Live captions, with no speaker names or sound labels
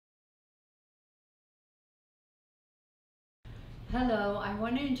Hello, I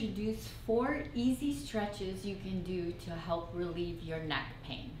want to introduce 4 easy stretches you can do to help relieve your neck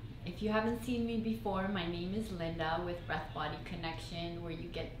pain. If you haven't seen me before, my name is Linda with Breath Body Connection, where you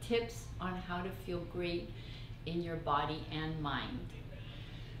get tips on how to feel great in your body and mind.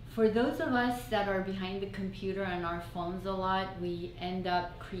 For those of us that are behind the computer on our phones a lot, we end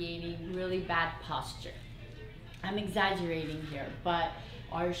up creating really bad posture. I'm exaggerating here, but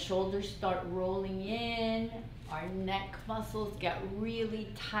our shoulders start rolling in, our neck muscles get really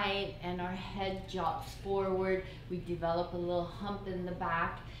tight, and our head drops forward. We develop a little hump in the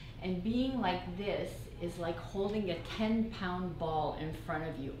back, and being like this is like holding a 10-pound ball in front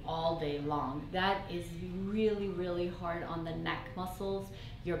of you all day long. That is really, really hard on the neck muscles,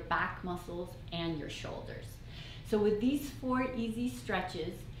 your back muscles, and your shoulders. So with these 4 easy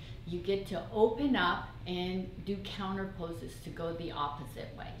stretches, you get to open up and do counter poses to go the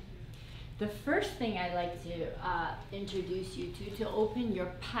opposite way. The first thing I like to introduce you to open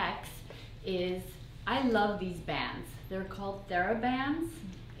your pecs is, I love these bands. They're called TheraBands.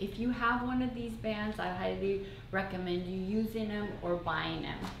 If you have one of these bands, I highly recommend you using them or buying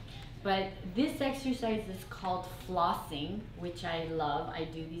them. But this exercise is called flossing, which I love. I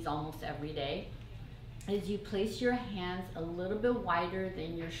do these almost every day. Is you place your hands a little bit wider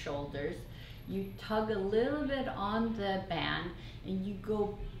than your shoulders. You tug a little bit on the band and you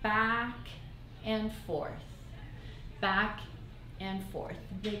go back and forth, back and forth.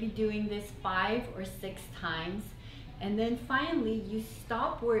 Maybe doing this 5 or 6 times. And then finally you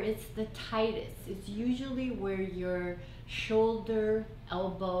stop where it's the tightest. It's usually where your shoulder,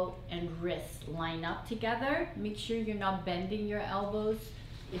 elbow, and wrist line up together. Make sure you're not bending your elbows.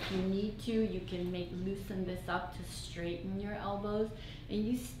 If you need to, you can loosen this up to straighten your elbows. And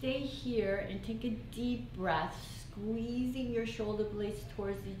you stay here and take a deep breath, squeezing your shoulder blades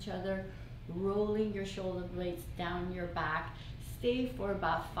towards each other, rolling your shoulder blades down your back. Stay for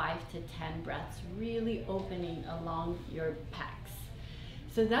about 5 to 10 breaths, really opening along your pecs.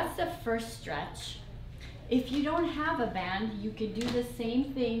 So that's the first stretch. If you don't have a band, you could do the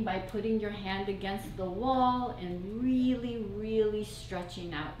same thing by putting your hand against the wall and really, really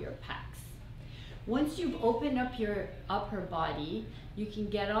stretching out your pecs. Once you've opened up your upper body, you can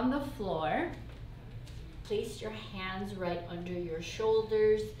get on the floor, place your hands right under your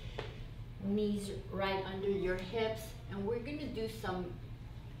shoulders, knees right under your hips, and we're gonna do some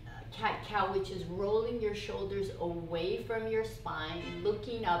cat-cow, which is rolling your shoulders away from your spine,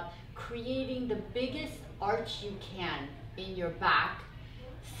 looking up, creating the biggest arch you can in your back,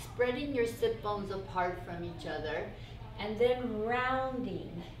 spreading your sit bones apart from each other, and then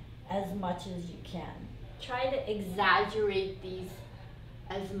rounding as much as you can. Try to exaggerate these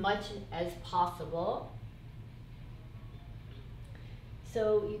as much as possible.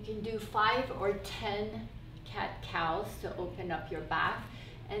 So you can do 5 or 10 cat-cows to open up your back.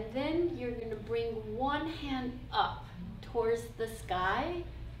 And then you're gonna bring one hand up towards the sky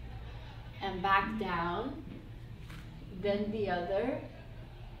and back down, then the other.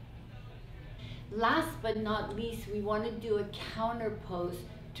 Last but not least, we want to do a counter pose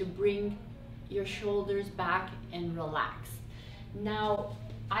to bring your shoulders back and relax. Now,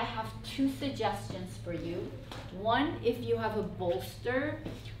 I have 2 suggestions for you. One, if you have a bolster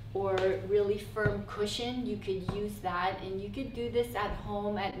or really firm cushion, you could use that, and you could do this at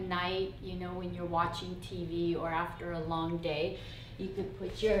home at night, you know, when you're watching TV or after a long day. You could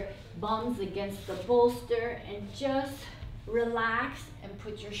put your bums against the bolster and just relax and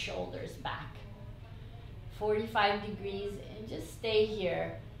put your shoulders back. 45 degrees, and just stay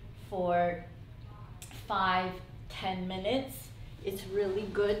here for 5-10 minutes. It's really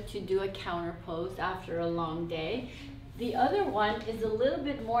good to do a counter pose after a long day. The other one is a little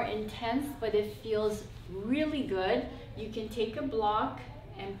bit more intense, but it feels really good. You can take a block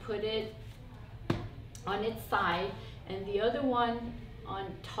and put it on its side, and the other one on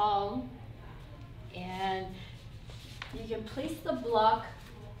tall, and you can place the block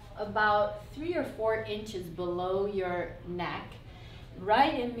about 3 or 4 inches below your neck,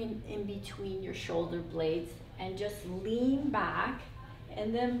 right in between your shoulder blades, and just lean back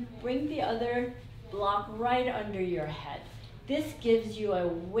and then bring the other block right under your head. This gives you a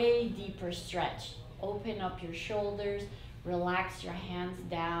way deeper stretch. Open up your shoulders, relax your hands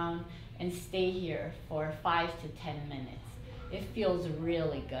down, and stay here for 5 to 10 minutes. It feels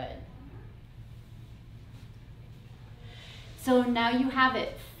really good. So now you have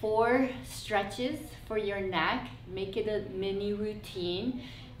it, 4 stretches for your neck. Make it a mini routine.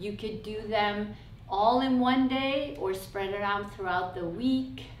 You could do them all in one day or spread it out throughout the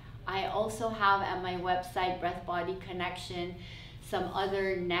week. I also have at my website, Breath Body Connection, some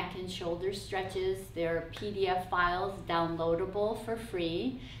other neck and shoulder stretches. They're PDF files downloadable for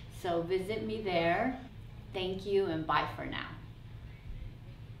free. So visit me there. Thank you and bye for now.